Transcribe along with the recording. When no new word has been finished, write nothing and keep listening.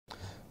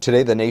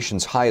Today, the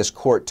nation's highest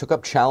court took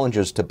up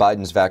challenges to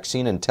Biden's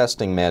vaccine and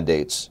testing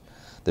mandates.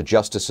 The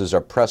justices are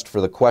pressed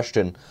for the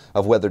question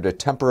of whether to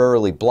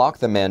temporarily block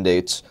the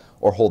mandates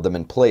or hold them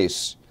in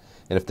place.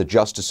 And if the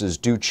justices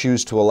do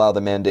choose to allow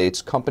the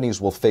mandates, companies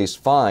will face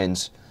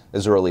fines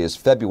as early as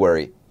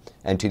February.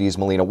 NTD's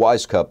Melina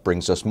Wisecup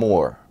brings us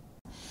more.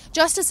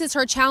 Justices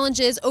heard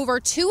challenges over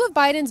two of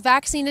Biden's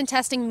vaccine and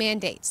testing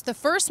mandates. The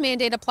first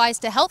mandate applies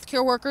to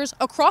healthcare workers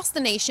across the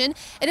nation.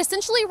 It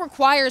essentially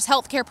requires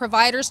healthcare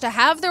providers to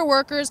have their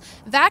workers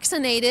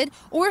vaccinated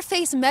or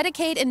face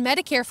Medicaid and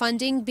Medicare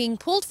funding being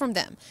pulled from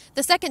them.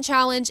 The second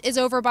challenge is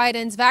over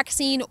Biden's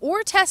vaccine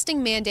or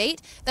testing mandate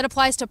that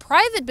applies to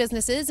private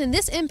businesses, and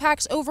this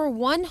impacts over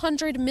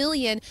 100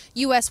 million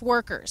U.S.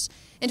 workers.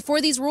 And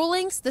for these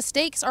rulings, the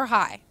stakes are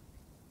high.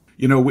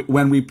 You know,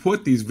 when we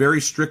put these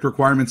very strict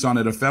requirements on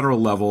at a federal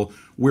level,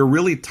 we're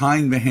really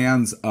tying the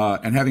hands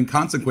and having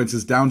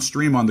consequences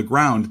downstream on the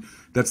ground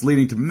that's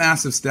leading to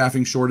massive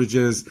staffing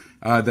shortages,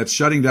 that's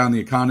shutting down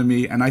the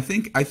economy. And I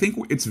think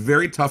it's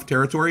very tough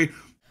territory.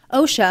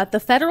 OSHA,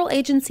 the federal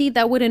agency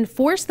that would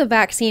enforce the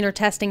vaccine or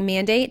testing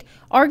mandate,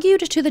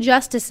 argued to the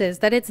justices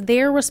that it's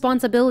their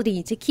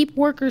responsibility to keep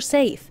workers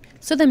safe,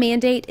 so the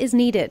mandate is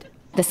needed.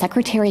 The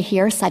secretary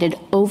here cited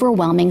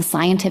overwhelming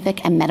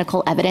scientific and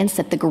medical evidence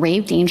that the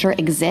grave danger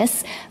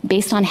exists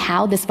based on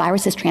how this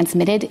virus is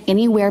transmitted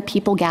anywhere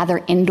people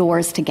gather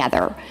indoors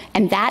together.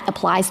 And that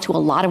applies to a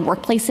lot of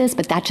workplaces,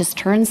 but that just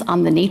turns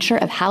on the nature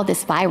of how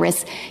this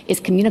virus is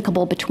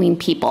communicable between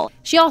people.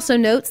 She also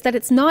notes that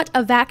it's not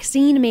a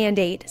vaccine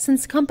mandate,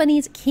 since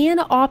companies can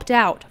opt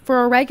out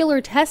for a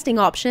regular testing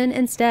option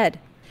instead.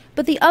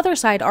 But the other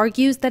side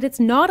argues that it's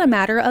not a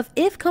matter of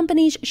if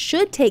companies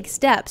should take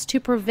steps to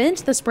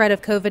prevent the spread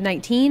of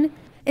COVID-19.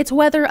 It's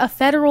whether a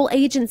federal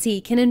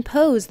agency can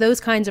impose those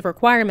kinds of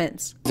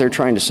requirements. They're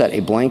trying to set a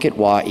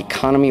blanket-wide,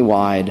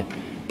 economy-wide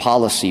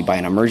policy by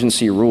an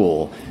emergency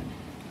rule.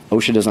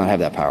 OSHA does not have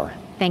that power.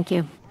 Thank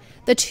you.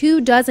 The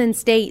 24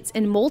 states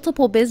and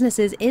multiple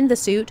businesses in the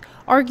suit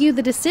argue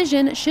the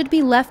decision should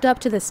be left up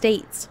to the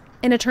states.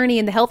 An attorney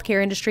in the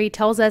healthcare industry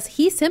tells us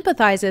he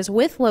sympathizes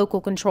with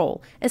local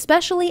control,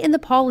 especially in the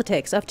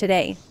politics of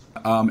today.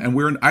 And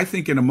we're, I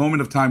think, in a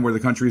moment of time where the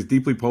country is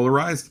deeply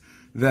polarized,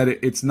 that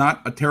it's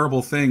not a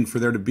terrible thing for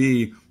there to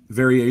be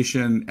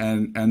variation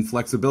and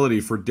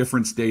flexibility for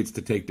different states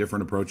to take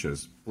different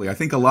approaches. I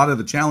think a lot of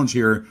the challenge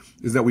here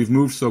is that we've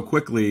moved so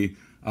quickly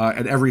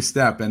at every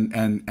step, and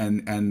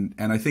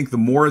I think the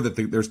more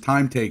that there's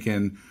time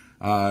taken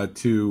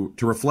to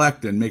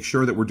reflect and make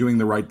sure that we're doing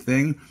the right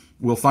thing,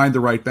 we'll find the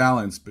right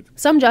balance.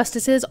 Some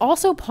justices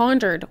also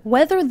pondered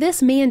whether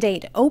this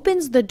mandate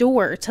opens the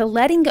door to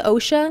letting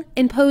OSHA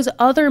impose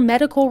other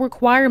medical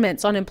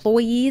requirements on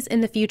employees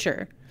in the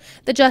future.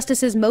 The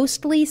justices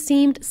mostly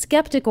seemed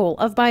skeptical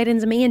of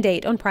Biden's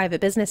mandate on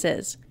private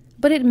businesses.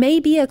 But it may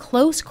be a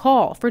close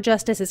call for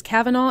Justices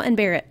Kavanaugh and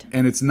Barrett.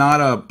 And it's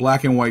not a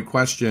black and white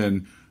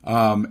question.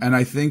 And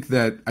I think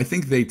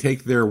they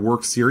take their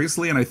work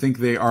seriously, and I think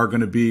they are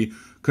going to be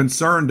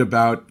concerned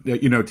about,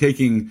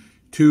 taking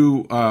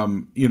too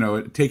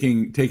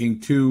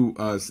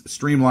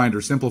streamlined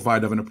or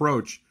simplified of an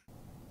approach.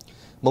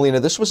 Melina,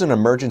 this was an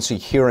emergency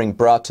hearing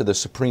brought to the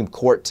Supreme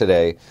Court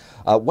today.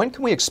 When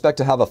can we expect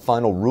to have a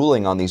final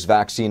ruling on these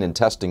vaccine and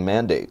testing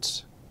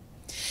mandates?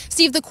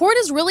 Steve, the court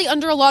is really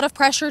under a lot of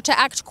pressure to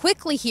act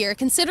quickly here,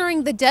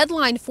 considering the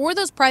deadline for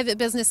those private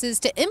businesses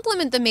to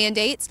implement the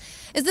mandates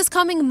is this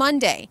coming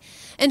Monday.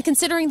 And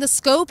considering the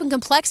scope and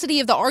complexity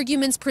of the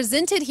arguments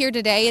presented here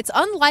today, it's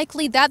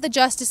unlikely that the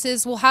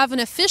justices will have an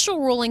official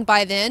ruling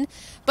by then,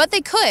 but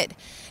they could.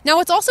 Now,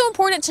 it's also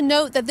important to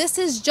note that this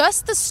is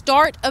just the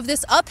start of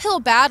this uphill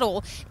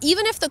battle.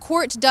 Even if the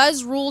court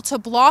does rule to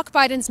block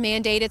Biden's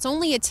mandate, it's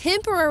only a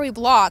temporary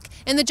block,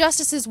 and the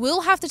justices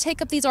will have to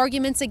take up these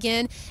arguments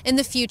again in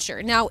the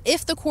future. Now,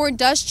 if the court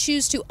does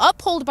choose to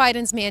uphold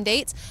Biden's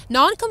mandates,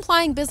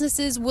 non-complying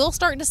businesses will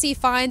start to see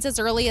fines as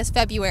early as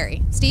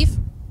February. Steve?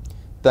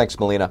 Thanks,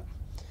 Melina.